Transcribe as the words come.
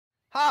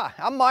Hi,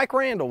 I'm Mike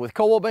Randall with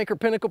Coldwell Banker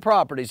Pinnacle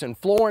Properties in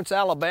Florence,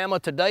 Alabama.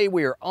 Today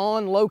we are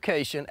on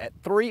location at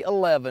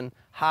 311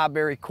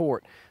 Highbury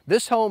Court.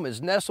 This home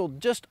is nestled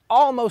just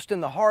almost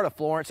in the heart of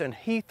Florence and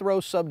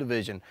Heathrow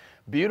subdivision.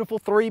 Beautiful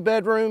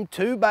 3-bedroom,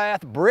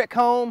 2-bath brick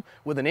home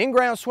with an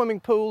in-ground swimming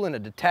pool and a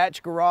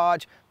detached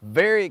garage.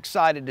 Very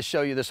excited to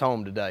show you this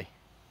home today.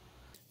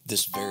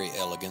 This very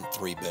elegant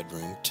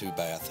 3-bedroom,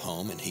 2-bath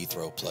home in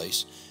Heathrow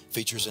Place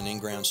features an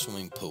in-ground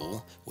swimming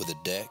pool with a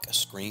deck, a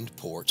screened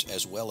porch,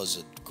 as well as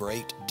a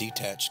great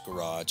detached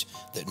garage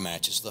that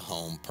matches the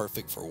home,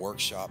 perfect for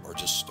workshop or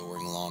just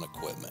storing lawn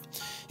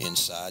equipment.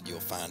 Inside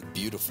you'll find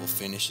beautiful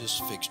finishes,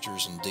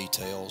 fixtures, and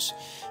details,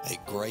 a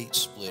great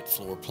split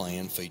floor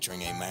plan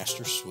featuring a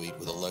master suite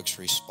with a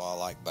luxury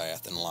spa-like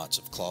bath and lots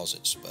of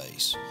closet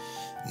space.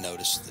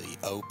 Notice the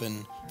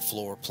open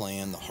floor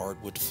plan, the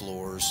hardwood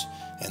floors,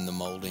 and the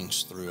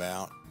moldings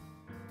throughout.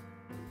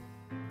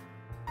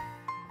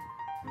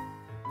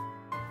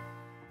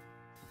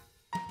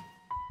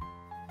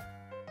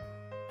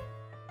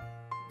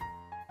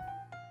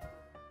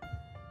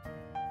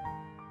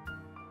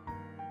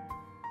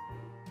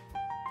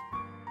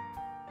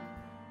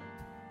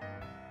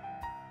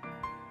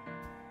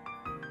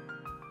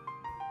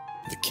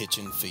 The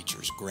kitchen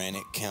features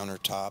granite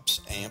countertops,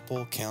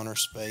 ample counter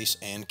space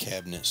and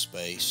cabinet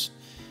space,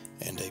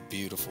 and a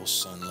beautiful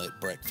sunlit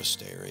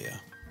breakfast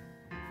area.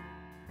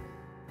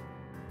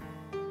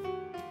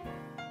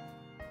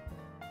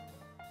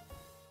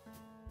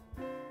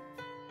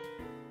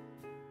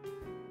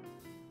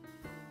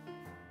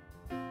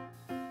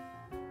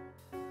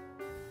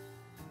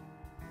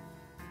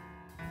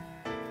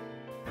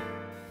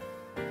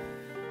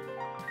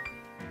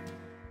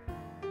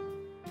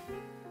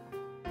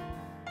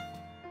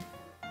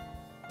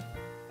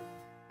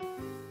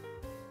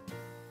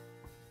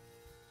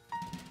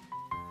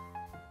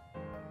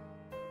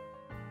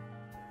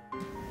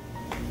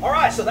 All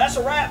right, so that's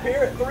a wrap here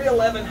at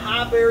 311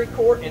 Highbury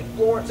Court in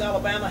Florence,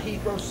 Alabama,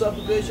 Heathrow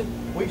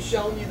subdivision. We've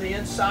shown you the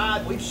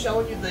inside. We've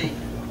shown you the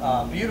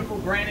beautiful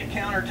granite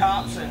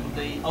countertops and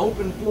the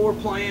open floor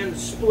plan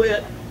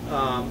split.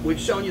 We've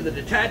shown you the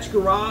detached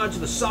garage,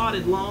 the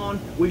sodded lawn.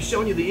 We've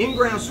shown you the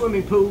in-ground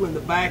swimming pool in the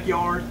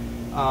backyard.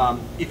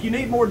 If you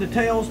need more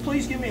details,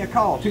 please give me a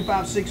call,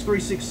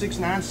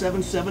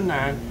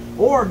 256-366-9779,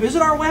 or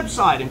visit our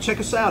website and check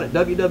us out at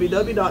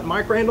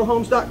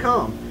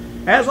www.mikerandallhomes.com.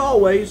 As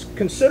always,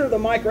 consider the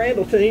Mike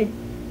Randall team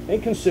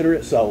and consider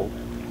it sold.